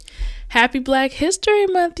Happy Black History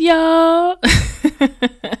Month, y'all!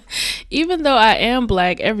 Even though I am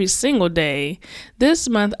black every single day, this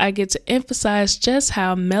month I get to emphasize just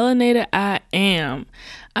how melanated I am.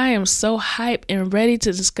 I am so hyped and ready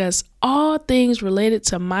to discuss all things related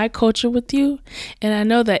to my culture with you, and I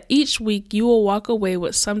know that each week you will walk away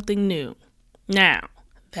with something new. Now,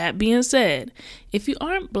 that being said, if you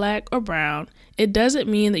aren't black or brown, it doesn't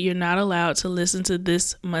mean that you're not allowed to listen to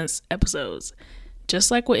this month's episodes.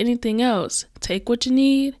 Just like with anything else, take what you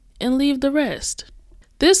need and leave the rest.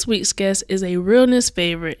 This week's guest is a realness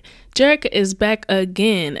favorite. Jerica is back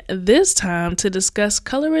again, this time to discuss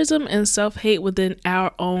colorism and self-hate within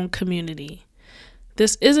our own community.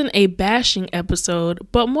 This isn't a bashing episode,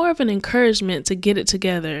 but more of an encouragement to get it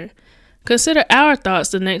together. Consider our thoughts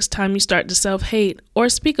the next time you start to self-hate or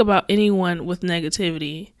speak about anyone with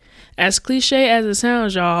negativity. As cliche as it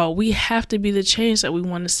sounds, y'all, we have to be the change that we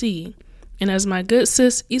want to see. And as my good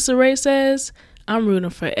sis Issa Rae says, I'm rooting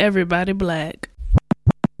for everybody black.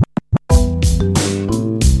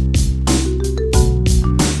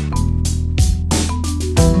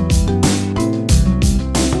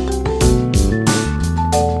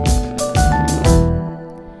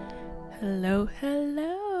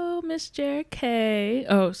 Hello, Miss Jerica.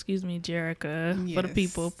 Oh, excuse me, Jerica. Yes. For the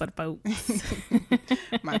people, for the folks.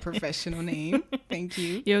 My professional name. Thank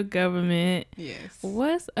you. Your government. Yes.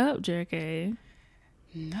 What's up, Jerica?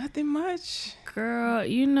 Nothing much. Girl,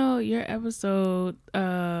 you know your episode,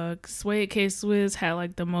 Suede K Swizz had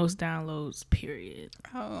like the most downloads, period.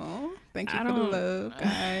 Oh, thank you for the love,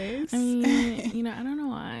 guys. I mean, I don't know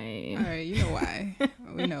why. All right, you know why.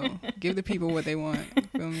 We know. Give the people what they want. You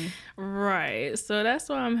feel me? Right. So that's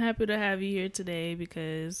why I'm happy to have you here today,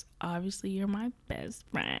 because obviously you're my best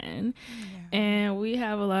friend. Yeah. And we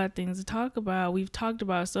have a lot of things to talk about. We've talked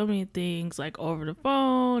about so many things like over the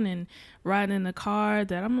phone and riding in the car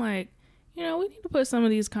that I'm like, we need to put some of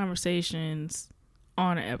these conversations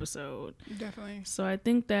on an episode. Definitely. So I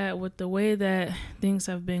think that with the way that things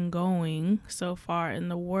have been going so far in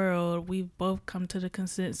the world, we've both come to the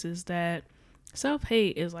consensus that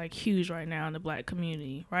self-hate is like huge right now in the black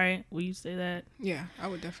community, right? Will you say that? Yeah, I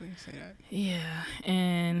would definitely say that. Yeah,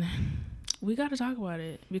 and we got to talk about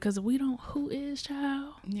it, because if we don't, who is,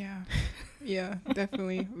 child? Yeah,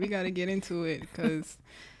 definitely. We got to get into it, because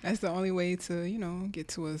that's the only way to, get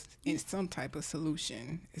to some type of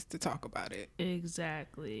solution, is to talk about it.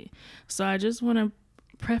 Exactly. So I just want to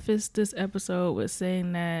preface this episode with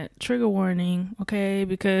saying that trigger warning, okay,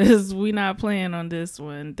 because we not playing on this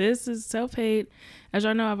one. This is self-hate. As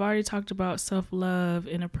y'all know, I've already talked about self-love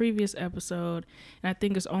in a previous episode, and I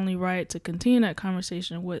think it's only right to continue that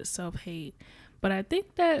conversation with self-hate. But I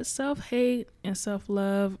think that self-hate and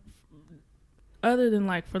self-love, other than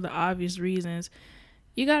like for the obvious reasons,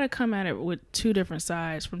 you got to come at it with from two different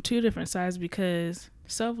sides, because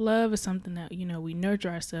self-love is something that, we nurture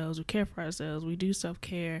ourselves, we care for ourselves, we do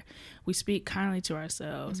self-care, we speak kindly to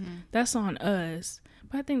ourselves. Mm-hmm. That's on us.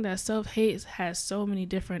 But I think that self-hate has so many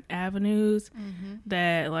different avenues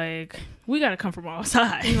that, like, we got to come from all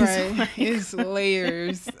sides. Right. Like, it's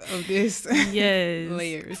layers of this. Yes.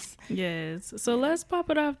 Layers. Yes. So let's pop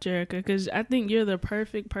it off, Jerica, because I think you're the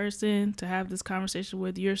perfect person to have this conversation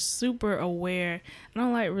with. You're super aware. I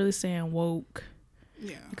don't like really saying woke.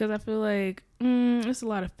 Yeah. Because I feel like it's a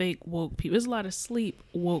lot of fake woke people. There's a lot of sleep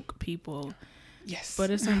woke people. Yes. But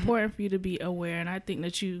it's important for you to be aware. And I think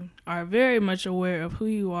that you are very much aware of who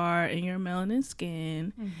you are and your melanin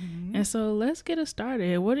skin. Mm-hmm. And so let's get it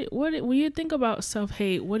started. What when you think about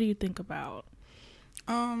self-hate, what do you think about?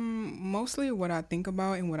 Mostly what I think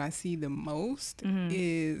about and what I see the most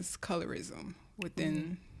is colorism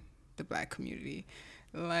within the black community.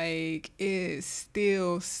 Like, it's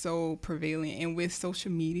still so prevalent, and with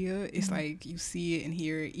social media it's like you see it and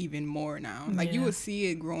hear it even more now. Like, you would see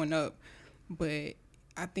it growing up, but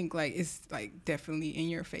I think like it's like definitely in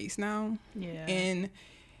your face now. Yeah. And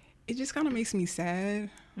it just kind of makes me sad.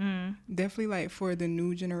 Definitely like for the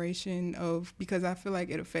new generation because I feel like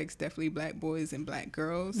it affects definitely black boys and black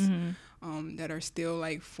girls that are still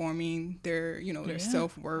like forming their their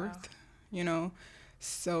self-worth. Wow.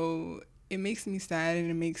 So it makes me sad, and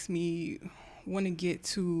it makes me want to get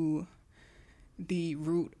to the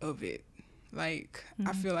root of it. Like,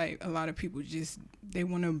 I feel like a lot of people they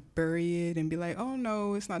want to bury it and be like, oh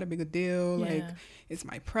no, it's not a big a deal. Yeah. Like, it's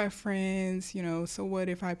my preference, so what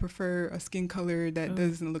if I prefer a skin color that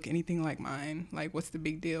doesn't look anything like mine? Like, what's the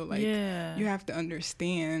big deal? Like, you have to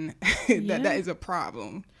understand that is a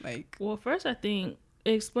problem. Like, well, first I think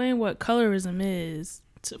explain what colorism is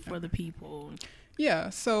for the people.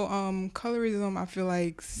 Yeah, so colorism, I feel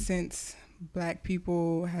like since Black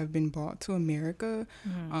people have been brought to America,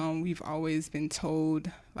 we've always been told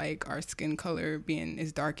like our skin color being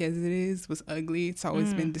as dark as it is was ugly. It's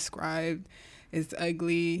always been described as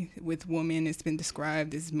ugly. With women, it's been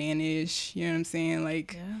described as mannish. You know what I'm saying?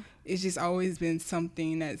 Like, it's just always been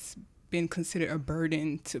something that's been considered a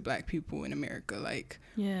burden to Black people in America, like,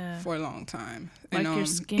 for a long time. Like, your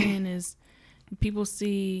skin is, people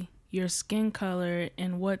see your skin color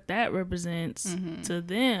and what that represents to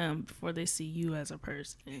them before they see you as a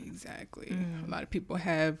person. Exactly. A lot of people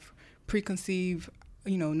have preconceived,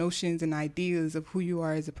 notions and ideas of who you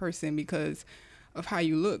are as a person because of how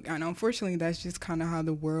you look. And unfortunately, that's just kind of how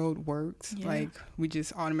the world works. Like, we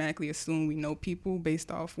just automatically assume we know people based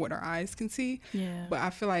off what our eyes can see. But I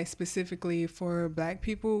feel like specifically for Black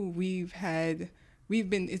people,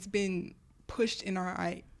 it's been pushed in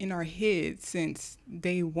our head since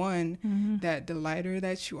day one that the lighter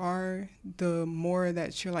that you are, the more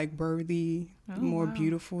that you're like worthy, the more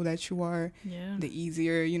beautiful that you are, the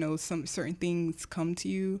easier some certain things come to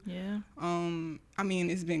you. I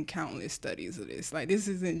mean, it's been countless studies of this. Like, this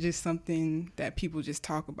isn't just something that people just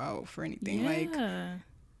talk about for anything. Like,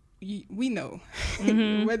 we know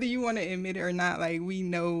whether you want to admit it or not. Like, we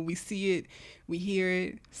know, we see it, we hear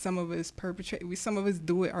it. Some of us some of us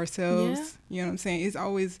do it ourselves. You know what I'm saying? It's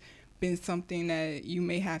always been something that you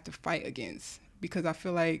may have to fight against, because I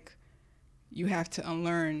feel like you have to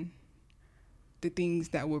unlearn the things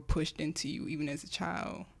that were pushed into you even as a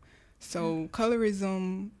child. So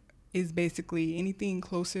colorism is basically anything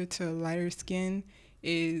closer to lighter skin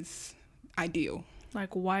is ideal.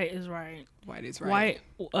 Like, white is right. White is right.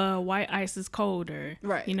 White ice is colder.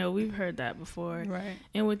 Right. We've heard that before. Right.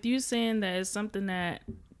 And with you saying that it's something that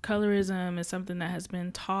colorism is something that has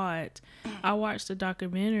been taught, I watched a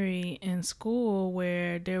documentary in school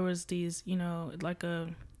where there was these, like a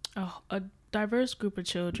diverse group of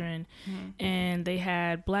children, and they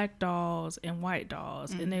had Black dolls and white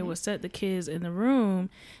dolls, and they would set the kids in the room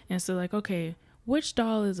and say, like, okay, which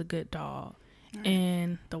doll is a good doll? Right.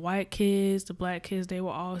 And the white kids, the Black kids, they will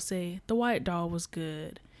all say the white doll was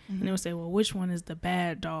good. And they would say, well, which one is the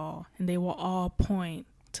bad doll? And they will all point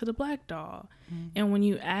to the Black doll. And when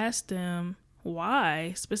you ask them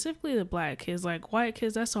why, specifically the Black kids, like white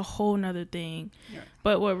kids, that's a whole nother thing.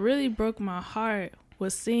 But what really broke my heart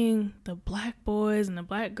was seeing the Black boys and the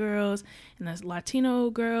Black girls and the Latino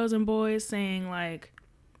girls and boys saying, like,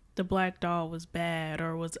 the Black doll was bad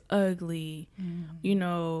or was ugly,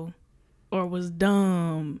 or was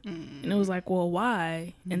dumb. And it was like, well,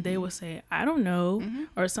 why? And they would say, I don't know.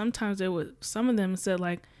 Or sometimes some of them said,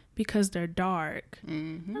 like, because they're dark.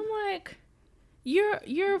 I'm like,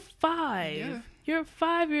 you're 5. You're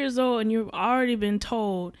 5 years old and you've already been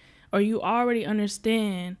told, or you already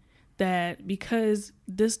understand that because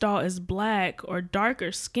this doll is Black or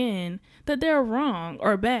darker skin, that they're wrong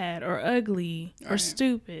or bad or ugly or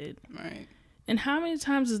stupid. Right. And how many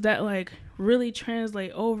times does that, like, really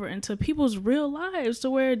translate over into people's real lives, to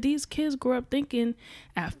where these kids grow up thinking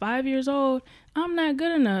at 5 years old, I'm not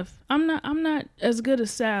good enough. I'm not as good as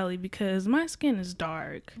Sally because my skin is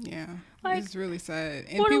dark. Yeah. Like, it's really sad.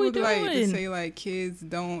 And people like to say, like, kids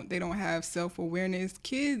don't have self-awareness.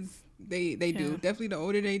 Kids, they do. Definitely the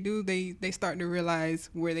older they do, they start to realize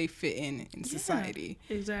where they fit in society.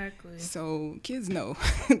 Exactly. So kids know.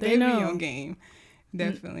 They know. Be on game.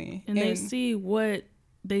 Definitely. And they see what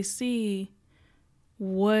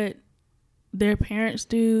their parents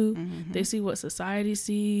do. They see what society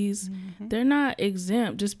sees. They're not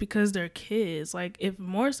exempt just because they're kids. Like, if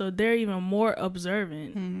more so, they're even more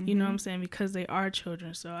observant. You know what I'm saying? Because they are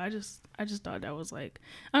children. So I just thought that was, like,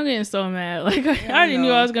 I'm getting so mad. Like, I already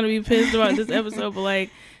knew I was gonna be pissed about this episode, but,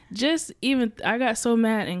 like, I got so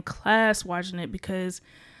mad in class watching it because,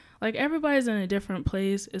 like, everybody's in a different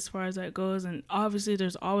place as far as that goes, and obviously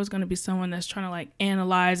there's always going to be someone that's trying to, like,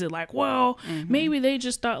 analyze it, like, well, maybe they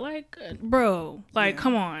just thought, like, bro, like,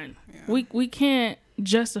 come on. We can't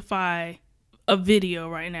justify a video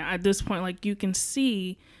right now at this point. Like, you can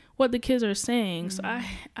see what the kids are saying, so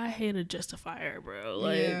I hate a justifier, bro.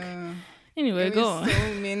 Like, anyway, go on.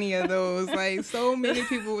 So many of those. Like, so many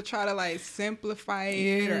people try to, like, simplify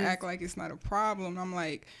it or act like it's not a problem. I'm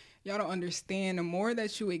like, y'all don't understand. The more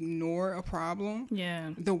that you ignore a problem,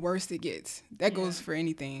 the worse it gets. That goes for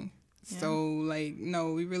anything. So, like,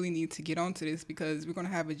 no, we really need to get onto this because we're going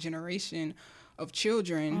to have a generation of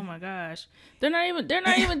children. Oh my gosh. They're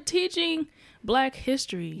not even teaching Black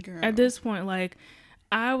history at this point. Like,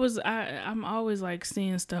 I'm always, like,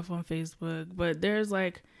 seeing stuff on Facebook, but there's,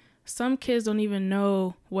 like, some kids don't even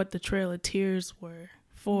know what the Trail of Tears were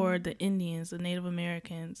for the Indians, the Native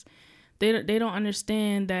Americans. they don't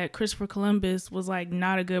understand that Christopher Columbus was like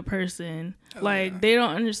not a good person. Like, yeah. they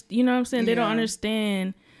don't understand, you know what I'm saying? They don't Yeah.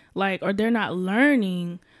 understand, like, or they're not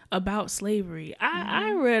learning about slavery.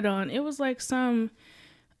 I read on, it was like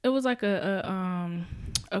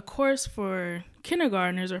a course for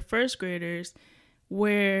kindergartners or first graders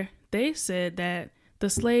where they said that the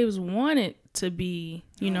slaves wanted to be,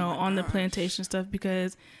 on the plantation stuff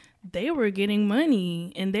because they were getting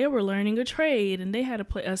money and they were learning a trade and they had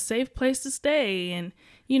a safe place to stay, and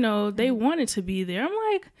they wanted to be there.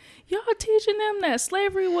 I'm like, y'all teaching them that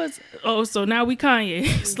slavery was so now we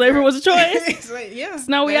Kanye slavery was a choice. It's like, yeah, so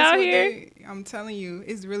now we out here. I'm telling you,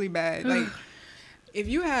 it's really bad. Like, if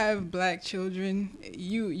you have Black children,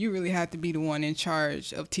 you really have to be the one in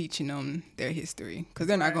charge of teaching them their history, because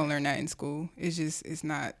they're not gonna learn that in school. It's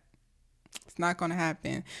not gonna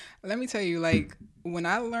happen. Let me tell you, like, when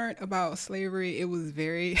I learned about slavery, it was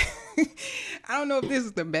very I don't know if this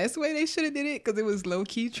is the best way they should have did it, because it was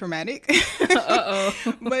low-key traumatic.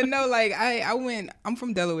 But no, like, I'm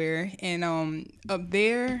from Delaware, and up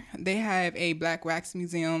there they have a Black Wax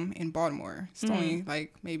Museum in Baltimore. It's only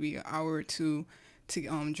like maybe an hour or two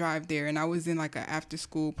to drive there, and I was in like an after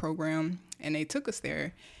school program, and they took us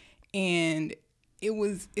there, and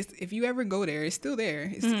it's if you ever go there, it's still there.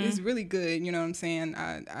 It's really good. You know what I'm saying?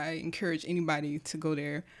 I encourage anybody to go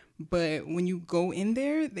there. But when you go in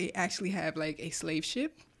there, they actually have like a slave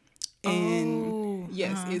ship. And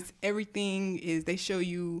yes, it's everything is, they show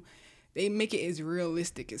you, they make it as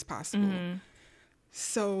realistic as possible.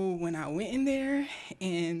 So when I went in there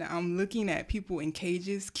and I'm looking at people in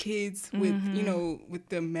cages, kids with, with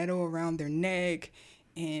the metal around their neck,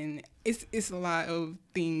 and it's a lot of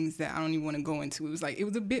things that I don't even want to go into. It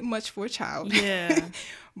was a bit much for a child. Yeah.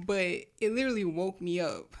 But it literally woke me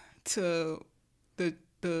up to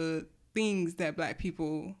the things that Black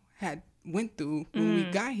people had went through when we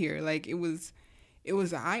got here. Like, it was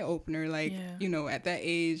an eye opener. Like, at that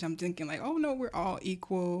age, I'm thinking like, oh no, we're all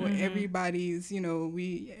equal. Everybody's, there's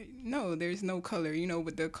no color,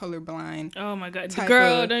 with the colorblind. Oh my God,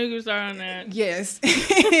 girl, don't you start on that. Yes.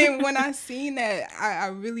 And when I seen that, I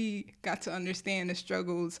really got to understand the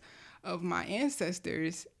struggles of my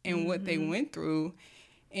ancestors and what they went through.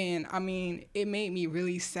 And I mean, it made me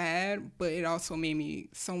really sad, but it also made me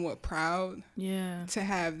somewhat proud. Yeah. To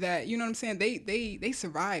have that, you know what I'm saying? They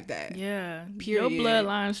survived that. Yeah. Period. Your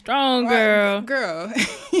bloodline strong, girl. Right, girl.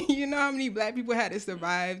 You know how many Black people had to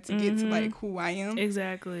survive to get to like who I am?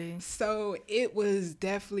 Exactly. So it was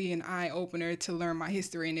definitely an eye opener to learn my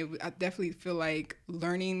history, and I definitely feel like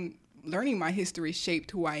learning my history shaped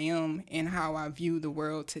who I am and how I view the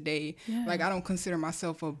world today. Yeah. Like, I don't consider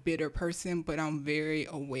myself a bitter person, but I'm very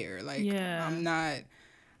aware. Like, I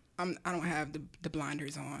don't have the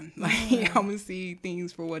blinders on. Like, I'm gonna see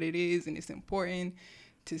things for what it is, and it's important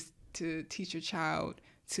to teach your child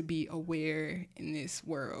to be aware in this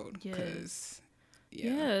world. Because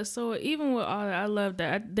so even with all that, I love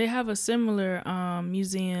that they have a similar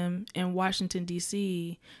museum in Washington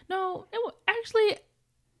D.C. No,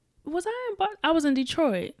 I was in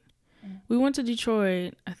Detroit. We went to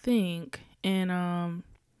Detroit, I think, and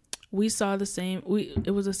we saw the same.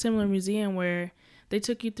 It was a similar museum where they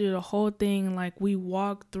took you through the whole thing. Like, we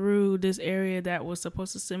walked through this area that was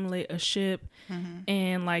supposed to simulate a ship,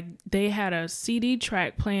 and like they had a CD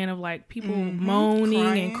track playing of like people moaning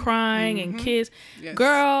and crying and kids. Yes.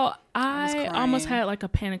 Girl, I almost had like a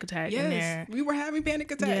panic attack in there. We were having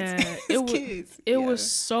panic attacks. Yeah, kids. It was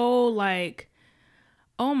so like,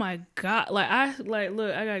 oh my God. Look, I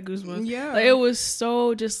got goosebumps. Yeah. Like, it was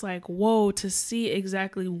so just like, whoa, to see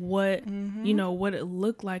exactly what, what it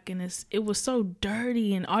looked like. And it was so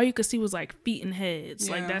dirty, and all you could see was like feet and heads.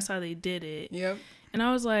 Yeah. Like, that's how they did it. Yep. And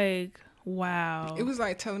I was like, wow. It was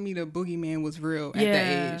like telling me the boogeyman was real at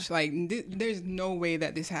that age. Like, there's no way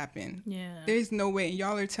that this happened. Yeah. There's no way. And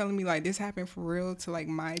y'all are telling me like this happened for real to like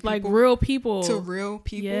my people. Like real people. To real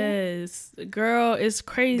people. Yes. Girl, it's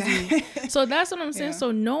crazy. So that's what I'm saying. Yeah.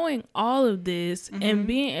 So knowing all of this and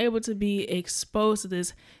being able to be exposed to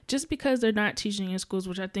this, just because they're not teaching in schools,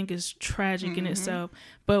 which I think is tragic in itself,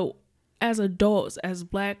 but as adults, as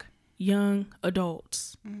Black young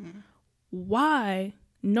adults, why,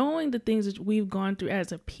 knowing the things that we've gone through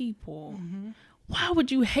as a people, why would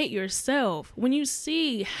you hate yourself when you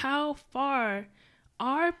see how far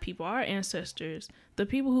our people, our ancestors, the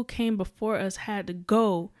people who came before us had to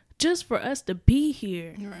go just for us to be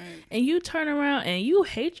here? Right. And you turn around and you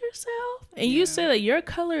hate yourself and you say that your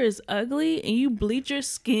color is ugly and you bleach your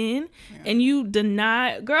skin and you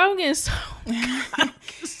deny. Girl, I'm getting so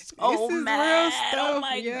Oh, this is man. real stuff. Oh,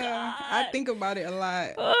 my yeah. God. I think about it a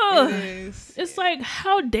lot. Ugh. It is. It's like,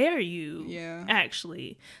 how dare you? Yeah.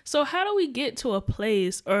 Actually. So how do we get to a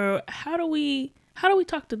place, or how do we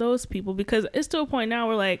talk to those people? Because it's to a point now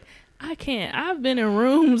where like, I can't. I've been in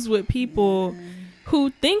rooms with people who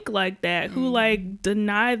think like that, who like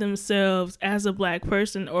deny themselves as a black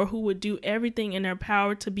person, or who would do everything in their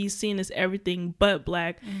power to be seen as everything but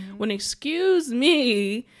black. When, excuse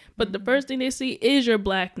me, but the first thing they see is your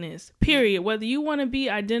blackness, period. Whether you want to be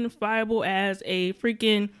identifiable as a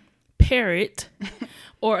freaking parrot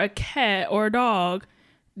or a cat or a dog,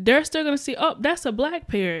 they're still gonna see, oh, that's a black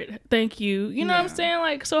parrot, thank you. You know what I'm saying?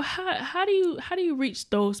 Like, so how do you reach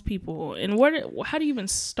those people, and how do you even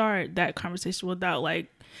start that conversation without like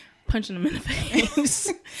punching them in the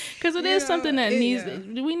face? Because it is something that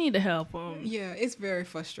we need to help them. Yeah, it's very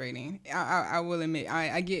frustrating. I will admit,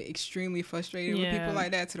 I get extremely frustrated with people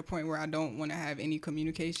like that, to the point where I don't want to have any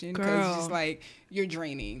communication, because it's just like, you're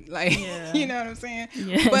draining, like, you know what I'm saying?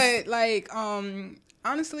 Yes. But like,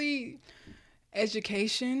 honestly,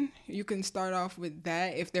 education, you can start off with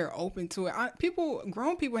that if they're open to it.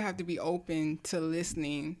 Grown people have to be open to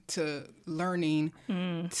listening, to learning,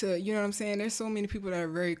 to, you know what I'm saying? There's so many people that are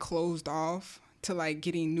very closed off to like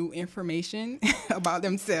getting new information about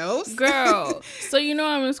themselves. Girl, so you know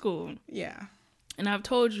I'm in school. Yeah. And I've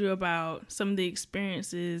told you about some of the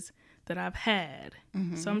experiences that I've had.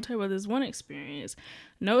 So I'm telling you about this one experience.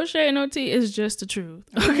 No shade, no tea, it's just the truth.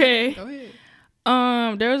 Okay? Go ahead.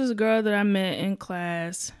 There was this girl that I met in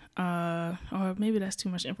class, or maybe that's too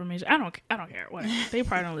much information. I don't care. Whatever. They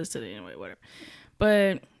probably don't listen to it anyway. Whatever.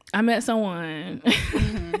 But I met someone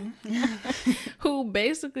who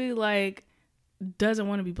basically like doesn't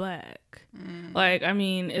want to be black. Like, I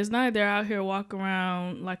mean, it's not like they're out here walking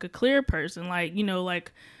around like a clear person, like, you know,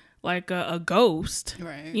 like a ghost.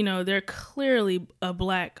 Right. You know, they're clearly a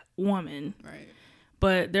black woman. Right.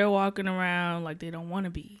 But they're walking around like they don't want to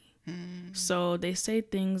be. So they say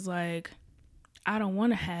things like, I don't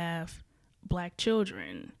want to have black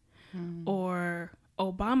children, or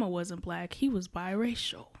Obama wasn't black, he was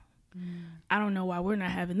biracial. I don't know why we're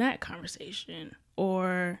not having that conversation.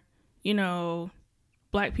 Or, you know,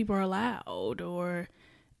 black people are loud, or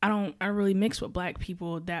I don't really mix with black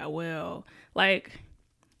people that well. Like,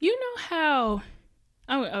 you know how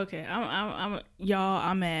I'm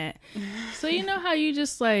mad. So you know how you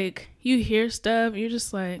just like, you hear stuff, you're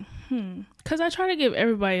just like, because I try to give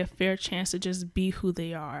everybody a fair chance to just be who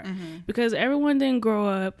they are. Because everyone didn't grow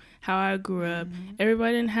up how I grew up.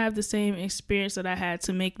 Everybody didn't have the same experience that I had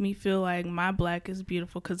to make me feel like my black is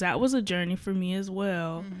beautiful, because that was a journey for me as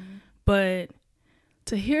well. But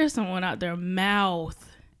to hear someone out their mouth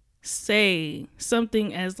say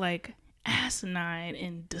something as like asinine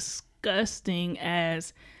and disgusting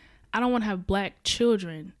as, I don't want to have black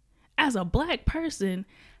children, as a black person,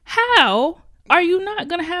 how are you not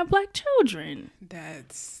gonna have black children?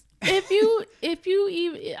 That's if you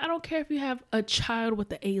even, I don't care if you have a child with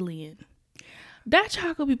the alien, that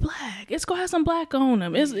child could be black. It's gonna have some black on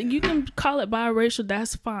them. You can call it biracial,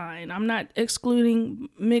 that's fine. I'm not excluding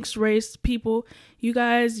mixed race people. You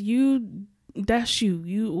guys, that's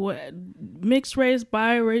you mixed race,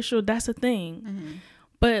 biracial, that's a thing.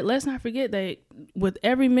 But let's not forget that with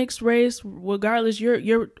every mixed race, regardless,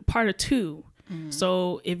 you're part of two.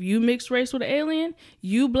 So if you mixed race with an alien,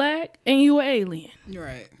 you black and you an alien.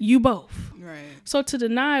 Right. You both. Right. So to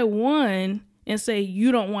deny one and say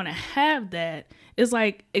you don't want to have that is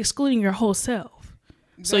like excluding your whole self.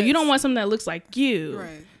 So you don't want something that looks like you.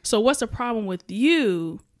 Right. So what's the problem with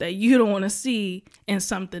you that you don't want to see in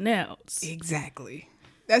something else? Exactly.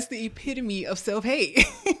 That's the epitome of self-hate.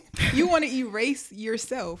 You want to erase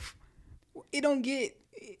yourself. It doesn't get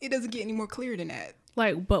any more clear than that.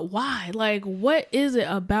 Like, but why? Like, what is it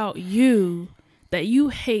about you that you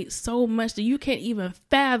hate so much that you can't even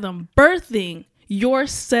fathom birthing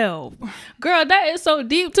yourself? Girl, that is so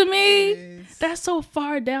deep to me. That's so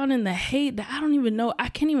far down in the hate that I don't even know. I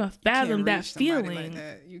can't even fathom that feeling. Like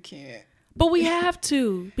that. You can't. But we have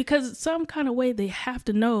to, because some kind of way they have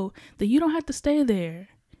to know that you don't have to stay there.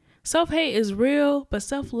 Self-hate is real, but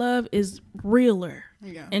self-love is realer.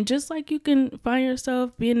 Yeah. And just like you can find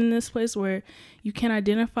yourself being in this place where you can't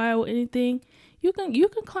identify with anything, you can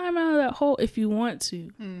climb out of that hole if you want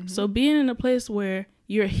to. So being in a place where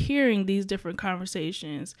you're hearing these different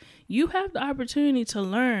conversations, you have the opportunity to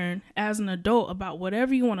learn as an adult about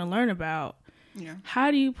whatever you want to learn about. Yeah.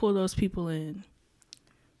 How do you pull those people in?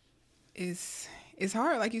 It's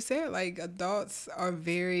hard. Like you said, like adults are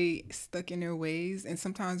very stuck in their ways. And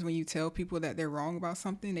sometimes when you tell people that they're wrong about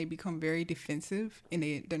something, they become very defensive and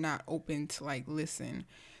they're not open to like listen.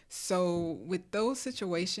 So with those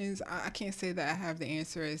situations, I can't say that I have the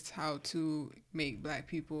answer as to how to make Black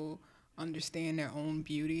people understand their own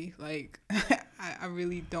beauty. Like, I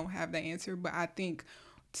really don't have the answer, but I think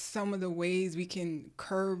some of the ways we can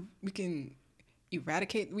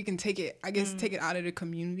eradicate, we can take it, I guess, take it out of the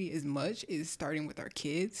community as much is starting with our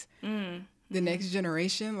kids. The next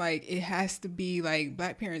generation, like, it has to be like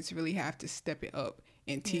Black parents really have to step it up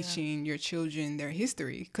in teaching your children their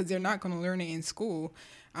history, because they're not going to learn it in school.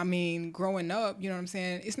 I mean, growing up, you know what I'm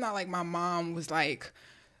saying? It's not like my mom was like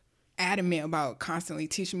adamant about constantly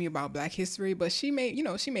teaching me about Black history, but she made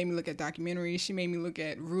me look at documentaries. She made me look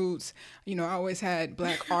at Roots. You know, I always had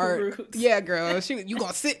Black art. Roots. Yeah, girl. You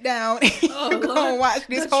gonna sit down and Oh, you gonna watch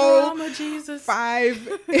this the whole trauma, Jesus.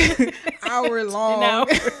 5-hour long. An hour.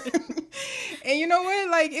 And you know what?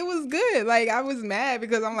 Like, it was good. Like, I was mad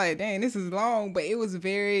because I'm like, dang, this is long. But it was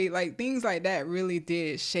very, like, things like that really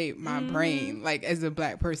did shape my brain, like, as a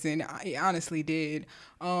Black person. It honestly did.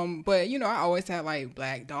 But, you know, I always had, like,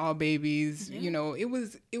 Black doll babies. Yeah. You know, it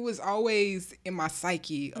was always in my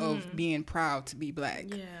psyche of being proud to be Black.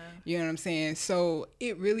 Yeah. You know what I'm saying? So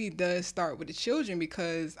it really does start with the children,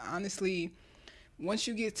 because, honestly, once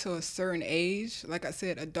you get to a certain age, like I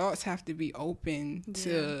said, adults have to be open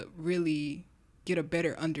to really get a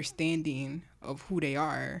better understanding of who they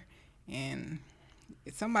are. And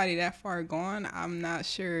if somebody that far gone, I'm not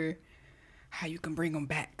sure how you can bring them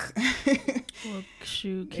back. Well,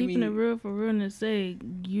 shoot, keeping it real for realness sake,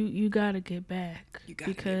 you gotta get back.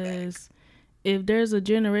 Because if there's a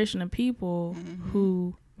generation of people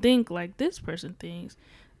who think like this person thinks,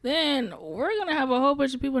 then we're gonna have a whole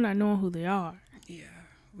bunch of people not knowing who they are. Yeah,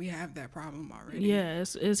 we have that problem already. Yeah,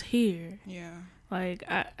 it's here. Yeah. Like,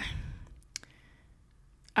 I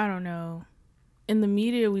don't know. In the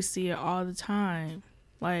media, we see it all the time.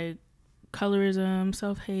 Like, colorism,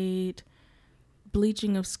 self-hate,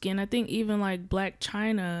 bleaching of skin. I think even, like, Blac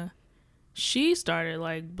Chyna, she started,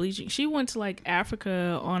 like, bleaching. She went to, like,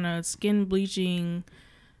 Africa on a skin bleaching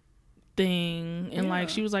thing. And, like,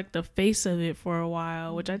 she was, like, the face of it for a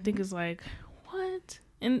while, which I think is, like, what?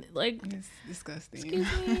 And, like, it's disgusting. Excuse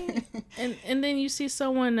me. and then you see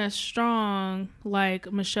someone that's strong,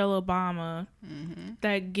 like Michelle Obama,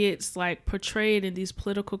 that gets, like, portrayed in these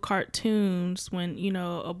political cartoons when, you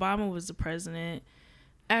know, Obama was the president,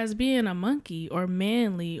 as being a monkey or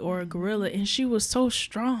manly or a gorilla, and she was so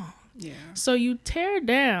strong. Yeah. So you tear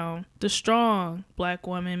down the strong Black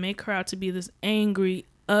woman, make her out to be this angry,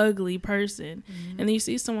 ugly person, and then you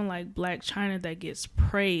see someone like Blac Chyna that gets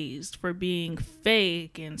praised for being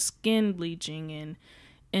fake and skin bleaching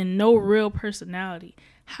and no real personality.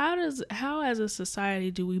 How as a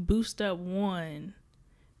society do we boost up one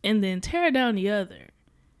and then tear down the other?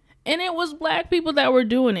 And it was Black people that were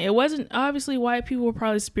doing it. It wasn't, obviously white people were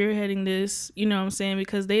probably spearheading this, you know what I'm saying,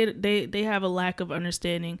 because they have a lack of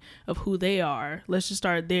understanding of who they are. Let's just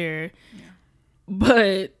start there. Yeah.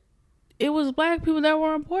 But it was Black people that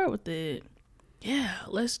were on board with it. Yeah,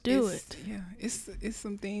 let's do it. Yeah, it's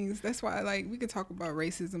some things. That's why, like, we could talk about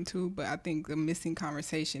racism too, but I think the missing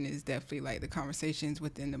conversation is definitely, like, the conversations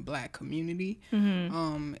within the Black community.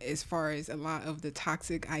 As far as a lot of the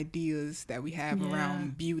toxic ideas that we have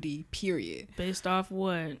around beauty, period. Based off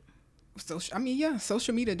what? Social media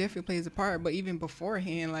definitely plays a part, but even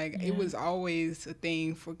beforehand, like, it was always a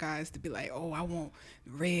thing for guys to be like, oh, I want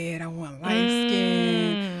red, I want light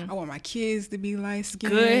skin, I want my kids to be light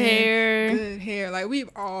skinned, good hair. Like, we've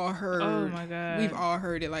all heard, oh my God, we've all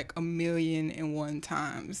heard it like 1,000,001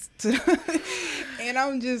 times. And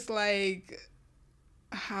I'm just like,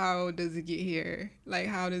 how does it get here? Like,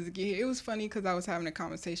 how does it get here? It was funny because I was having a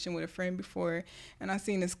conversation with a friend before, and I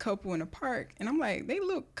seen this couple in a park, and I'm like, they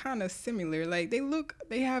look kind of similar. Like,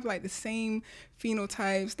 they have like the same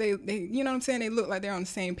phenotypes. They you know what I'm saying? They look like they're on the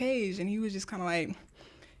same page. And he was just kind of like,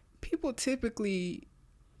 people typically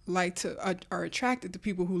are attracted to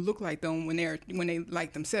people who look like them when they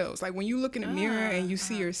like themselves. Like, when you look in the mirror and you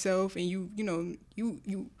see yourself, and you know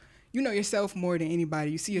yourself more than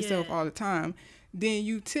anybody. You see yourself all the time. Then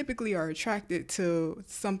you typically are attracted to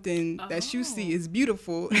something that you see is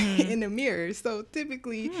beautiful in the mirror. So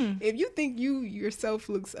typically, if you think you yourself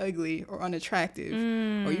looks ugly or unattractive,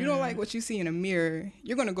 or you don't like what you see in a mirror,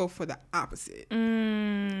 you're going to go for the opposite.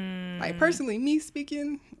 Like, personally, me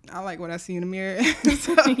speaking, I like what I see in the mirror.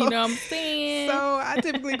 So, you know what I'm saying? So I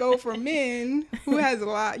typically go for men who has a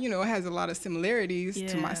lot of similarities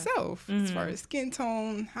to myself as far as skin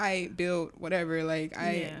tone, height, build, whatever. Like,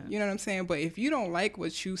 you know what I'm saying? But if you don't like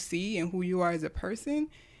what you see and who you are as a person,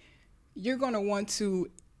 you're going to want to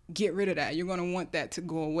get rid of that. You're going to want that to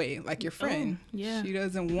go away. Like your friend. Yeah. She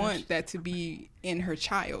doesn't want that to be in her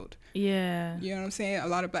child. Yeah. You know what I'm saying? A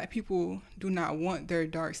lot of Black people do not want their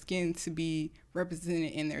dark skin to be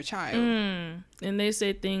represented in their child. And they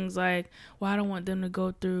say things like, well, I don't want them to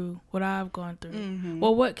go through what I've gone through. Mm-hmm.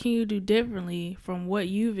 Well, what can you do differently from what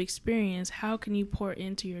you've experienced? How can you pour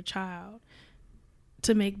into your child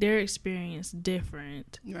to make their experience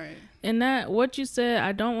different? Right. And that, what you said,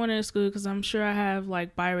 I don't want to exclude, because I'm sure I have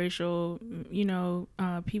like biracial,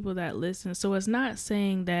 people that listen. So it's not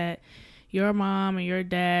saying that your mom and your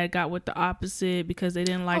dad got with the opposite because they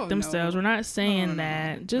didn't like themselves. No. We're not saying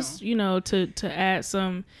that. Just, to add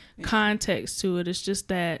some context to it. It's just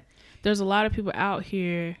that there's a lot of people out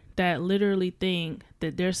here that literally think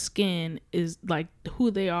that their skin is like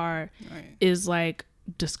who they are is like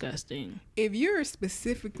disgusting. If you're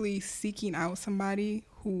specifically seeking out somebody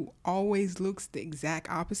who always looks the exact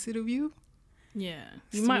opposite of you, you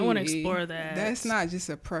might want to explore that. That's not just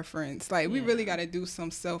a preference. Like we really got to do some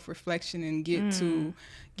self-reflection and get to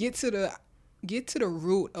the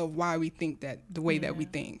root of why we think that the way that we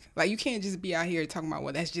think. Like you can't just be out here talking about,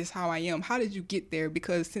 well, that's just how I am. How did you get there?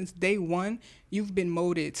 Because since day one, you've been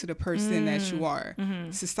molded to the person that you are.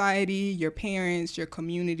 Society, your parents, your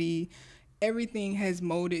community, everything has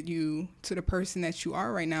molded you to the person that you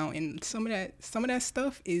are right now. And some of that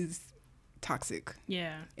stuff is toxic.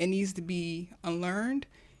 Yeah. It needs to be unlearned,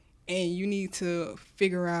 and you need to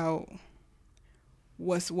figure out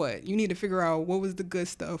what's what. You need to figure out what was the good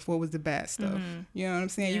stuff, what was the bad stuff. You know what I'm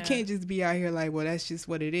saying? You can't just be out here like, well, that's just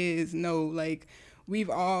what it is. No, like we've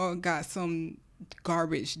all got some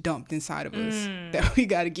garbage dumped inside of us that we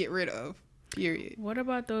got to get rid of. Period. What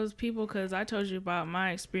about those people? Because I told you about my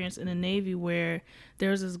experience in the Navy where there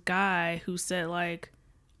was this guy who said, like,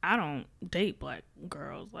 I don't date Black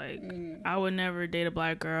girls. Like, I would never date a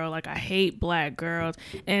Black girl. Like, I hate Black girls.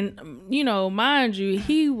 And, mind you,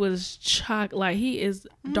 he was like, he is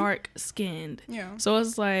dark skinned. Yeah. So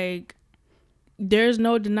it's like, there's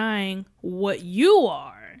no denying what you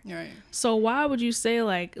are. Right. So why would you say,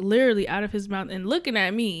 like, literally out of his mouth, and looking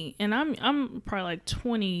at me, and I'm probably like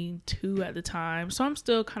 22 at the time, so I'm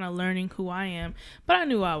still kind of learning who I am, but I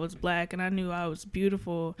knew I was Black and I knew I was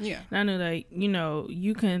beautiful. Yeah. And I knew that,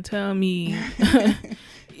 you can tell me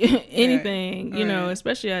anything,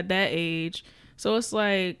 especially at that age. So it's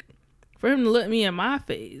like, for him to look me in my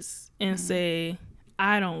face and say,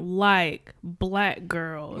 I don't like Black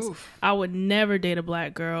girls. Oof. I would never date a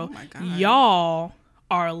Black girl. Oh my God. Y'all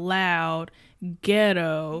are loud,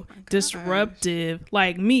 ghetto, disruptive,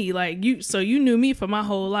 like me, like you. So you knew me for my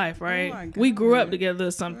whole life, right? Oh we grew up together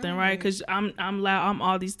or something, right? Because I'm loud, I'm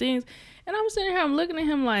all these things, and I'm sitting here, I'm looking at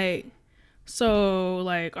him like, so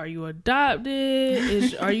like, are you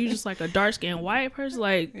adopted? Are you just like a dark skinned white person?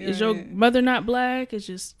 Like, is your mother not Black? It's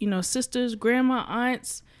just sisters, grandma,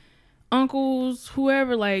 aunts, uncles,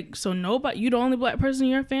 whoever, like, so nobody, you the only Black person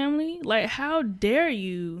in your family? Like, how dare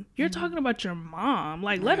you? You're talking about your mom,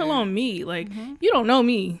 like, let alone me. Like, you don't know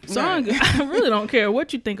me, so I really don't care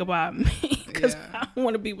what you think about me, because I don't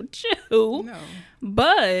want to be with you. No.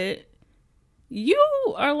 But you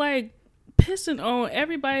are like pissing on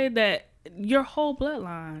everybody, that your whole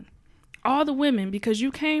bloodline, all the women, because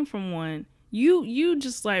you came from one. You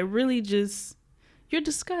just like really just, you're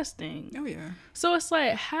disgusting. Oh, yeah. So it's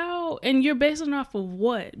like, how, and you're basing off of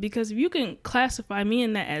what? Because if you can classify me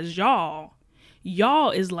in that as y'all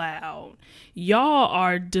is loud. Y'all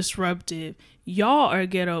are disruptive. Y'all are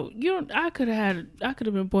ghetto. I could have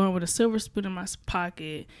been born with a silver spoon in my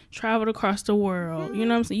pocket, traveled across the world. You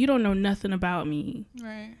know what I'm saying? You don't know nothing about me.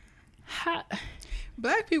 Right. How?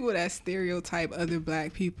 Black people that stereotype other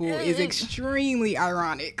Black people is extremely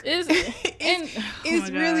ironic. It's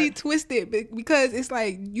really twisted, because it's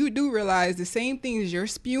like, you do realize the same things you're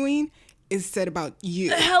spewing is said about you.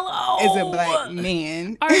 Hello, as a Black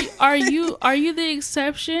man. Are you the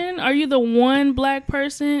exception? Are you the one Black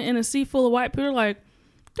person in a sea full of white people? Like,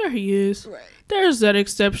 there he is. Right. There's that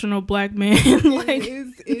exceptional Black man. Like,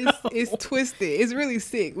 it's twisted. It's really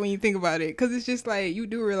sick when you think about it, because it's just like, you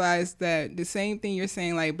do realize that the same thing you're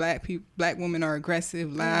saying, like Black women are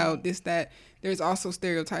aggressive, loud, this, that. There's also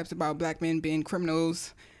stereotypes about Black men being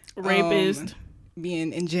criminals, rapists,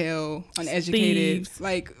 being in jail, uneducated. Thieves.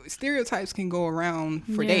 Like, stereotypes can go around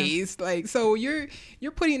for days. Like, so you're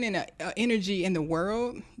putting in a energy in the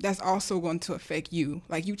world that's also going to affect you.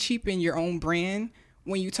 Like, you cheapen your own brand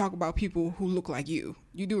when you talk about people who look like you.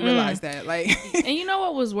 You do realize that, like. And you know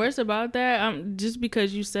what was worse about that? Just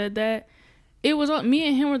because you said that, it was me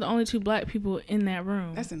and him were the only two black people in that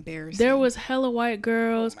room. That's embarrassing. There was hella white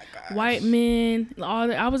girls, white men, all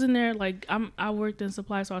that. I was in there like I worked in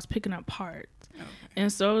supply, so I was picking up parts,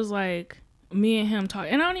 and so it was like me and him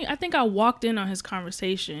talking. And I think I walked in on his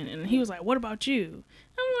conversation, and he was like, "What about you?"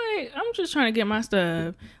 I'm like, "I'm just trying to get my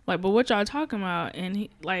stuff." Like, but what y'all talking about? And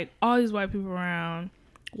he like all these white people around,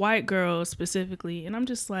 white girls specifically, and I'm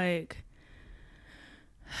just like.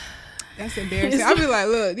 That's embarrassing. I'll be like,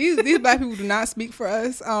 look, these black people do not speak for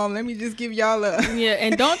us. Let me just give y'all a... Yeah,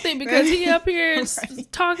 and don't think because he up here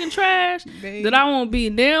talking trash that I won't be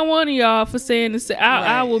damn one of y'all for saying this.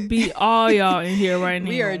 I will beat all y'all in here right now.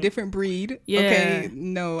 We are a different breed. Yeah. Okay,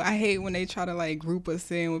 no, I hate when they try to like group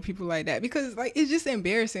us in with people like that because like it's just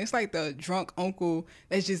embarrassing. It's like the drunk uncle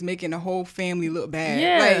that's just making the whole family look bad.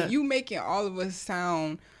 Yeah. Like you making all of us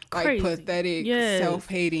sound... like crazy. Pathetic,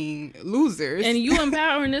 self-hating losers. And you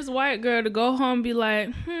empowering this white girl to go home and be like,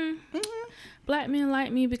 black men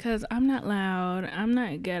like me because I'm not loud, I'm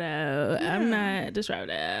not ghetto, I'm not disruptive.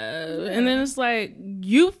 And then it's like,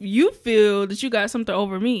 you feel that you got something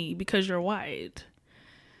over me because you're white.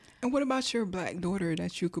 And what about your black daughter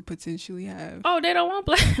that you could potentially have? Oh, they don't want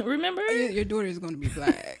black, remember? Your daughter is going to be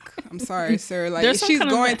black. I'm sorry, sir. Like, she's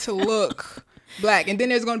going to look... black, and then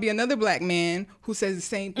there's going to be another black man who says the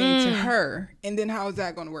same thing to her, and then how is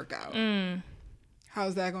that going to work out? How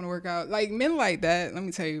is that going to work out? Like men like that, let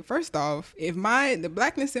me tell you, first off, if the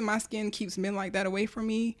blackness in my skin keeps men like that away from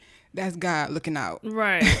me, that's God looking out,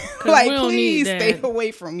 right? Like please stay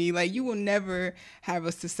away from me. Like you will never have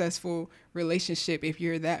a successful relationship if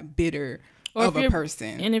you're that bitter of a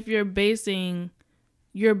person, and if you're basing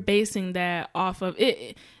that off of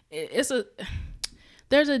it.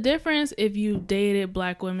 There's a difference if you dated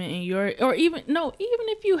black women and even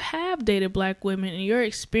if you have dated black women and your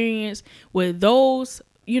experience with those,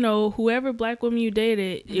 whoever black women you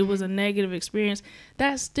dated, it was a negative experience.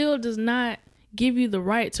 That still does not give you the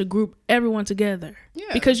right to group everyone together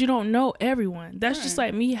because you don't know everyone. That's just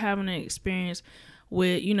like me having an experience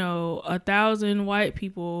with 1,000 white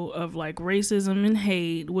people of like racism and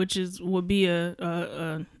hate, which would be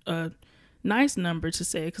a nice number to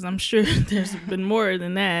say because I'm sure there's been more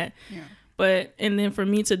than that. But and then for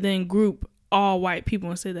me to then group all white people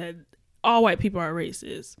and say that all white people are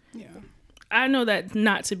racist, I know that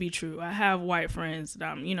not to be true. I have white friends that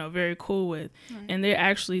I'm very cool with, and they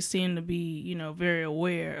actually seem to be very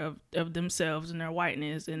aware of themselves and their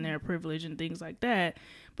whiteness and their privilege and things like that.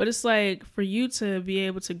 But it's like for you to be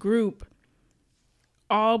able to group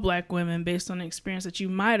all black women based on the experience that you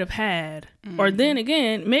might have had, or then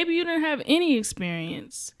again maybe you didn't have any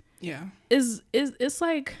experience, it's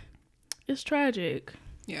like it's tragic.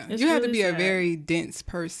 You have to be sad. A very dense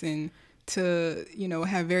person to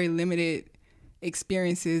have very limited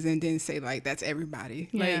experiences and then say like that's everybody.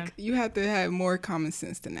 Like you have to have more common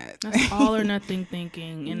sense than that. That's all or nothing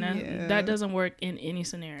thinking, and that doesn't work in any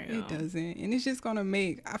scenario. It doesn't, and it's just gonna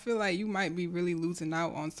I feel like you might be really losing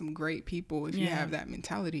out on some great people if you have that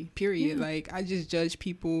mentality, period. Like I just judge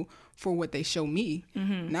people for what they show me,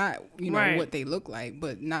 not what they look like.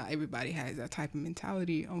 But not everybody has that type of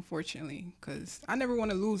mentality, unfortunately, because I never want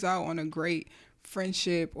to lose out on a great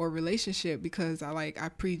friendship or relationship because I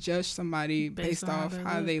prejudge somebody based off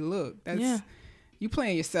how they look. That's you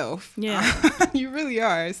playing yourself. You really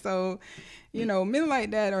are. So men like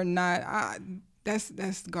that are not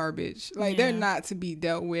that's garbage. Like they're not to be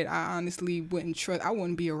dealt with. I honestly I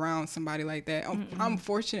wouldn't be around somebody like that. I'm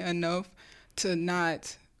fortunate enough to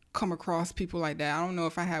not come across people like that. I don't know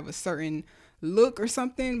if I have a certain look or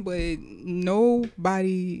something, but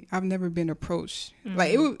I've never been approached.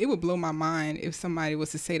 Like it would blow my mind if somebody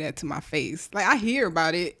was to say that to my face. Like I hear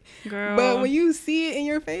about it, girl, but when you see it in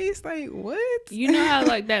your face, like what? You know how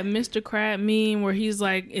like that Mr. Crab meme where he's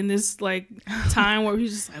like in this like time where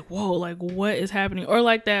he's just like, whoa, like what is happening? Or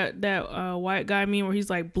like that white guy meme where he's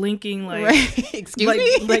like blinking like excuse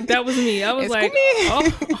me, like that was me. I was like,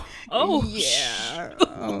 oh yeah.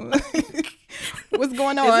 What's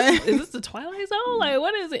going on? Is this the Twilight Zone? Like,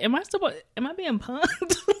 what is it? Am I being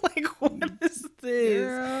punked? Like, what is this?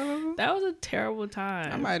 Girl. That was a terrible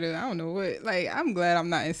time. I don't know what. Like, I'm glad I'm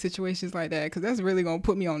not in situations like that because that's really gonna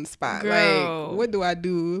put me on the spot. Girl. Like, what do I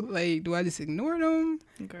do? Like, do I just ignore them?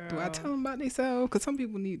 Girl. Do I tell them about themselves? Because some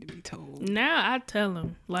people need to be told. Now I tell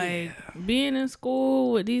them. Like, being in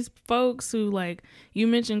school with these folks who, like, you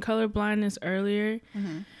mentioned color blindness earlier.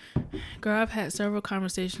 Girl, I've had several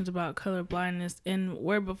conversations about color blindness, and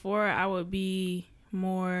where before I would be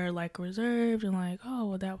more like reserved and like, oh,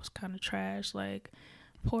 well, that was kind of trash. Like,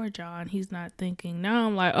 poor John, he's not thinking. Now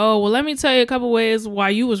I'm like, oh, well, let me tell you a couple ways why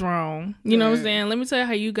you was wrong. You know what I'm saying? Let me tell you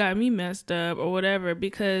how you got me messed up or whatever,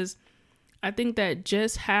 because I think that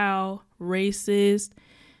just how racist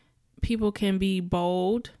people can be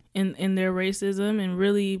bold in their racism and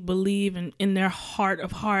really believe in their heart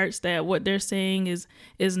of hearts that what they're saying is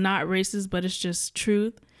not racist, but it's just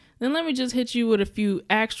truth. Then let me just hit you with a few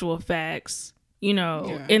actual facts, you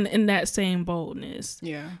know, in that same boldness.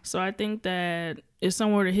 Yeah. So I think that if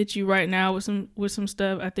someone were to hit you right now with some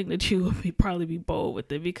stuff, I think that you would probably be bold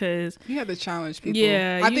with it, because you have to challenge people.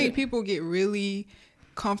 Yeah. I think people get really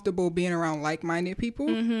comfortable being around like-minded people,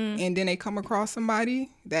 and then they come across somebody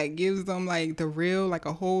that gives them like the real, like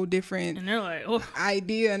a whole different, and they're like,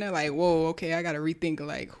 idea, and they're like, whoa, okay, I gotta rethink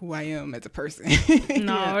like who I am as a person.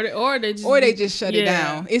 No. Or they just shut it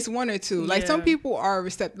down. It's one or two. Like some people are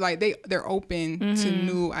receptive, like they're open to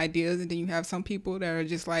new ideas, and then you have some people that are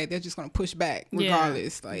just like, they're just gonna push back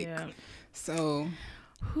regardless. So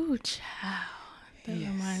whoo, child, that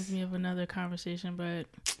reminds me of another conversation, but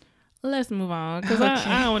let's move on, because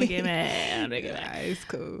I don't want to get mad. It's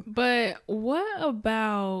cool. But what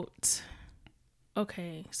about...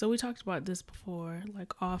 Okay, so we talked about this before,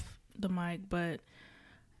 like off the mic, but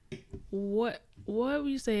what would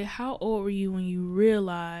you say, how old were you when you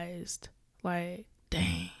realized, like,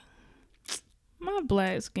 dang, my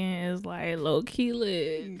black skin is like low-key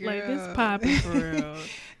lit. Girl. Like, it's popping for real.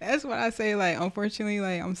 That's what I say. Like, unfortunately,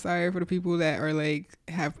 like, I'm sorry for the people that are like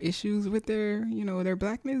have issues with their, you know, their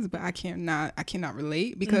blackness, but I cannot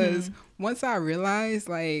relate, because once I realized,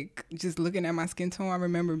 like, just looking at my skin tone, I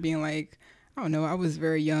remember being like, I don't know, I was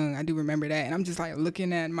very young. I do remember that. And I'm just like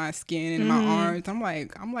looking at my skin and my arms. I'm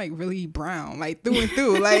like really brown, like through and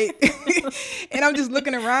through. Like, and I'm just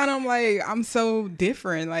looking around. I'm like, I'm so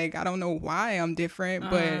different. Like, I don't know why I'm different,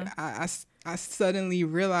 but I suddenly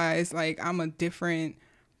realized, like, I'm a different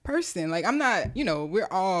person. Like, I'm not, you know, we're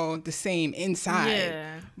all the same inside,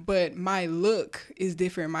 but my look is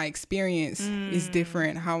different. My experience is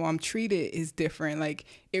different. How I'm treated is different. Like,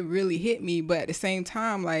 it really hit me, but at the same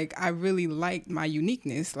time, like, I really liked my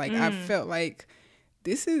uniqueness. Like, I felt like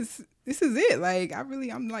this is it. Like,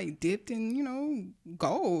 I'm like dipped in, you know,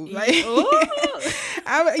 gold. Like, you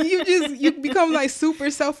become like super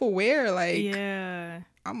self-aware. Like,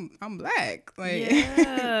 I'm black. Like,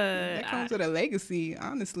 that comes with a legacy,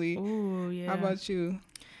 honestly. Ooh, yeah. How about you?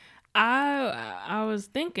 I was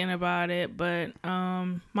thinking about it, but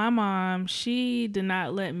my mom, she did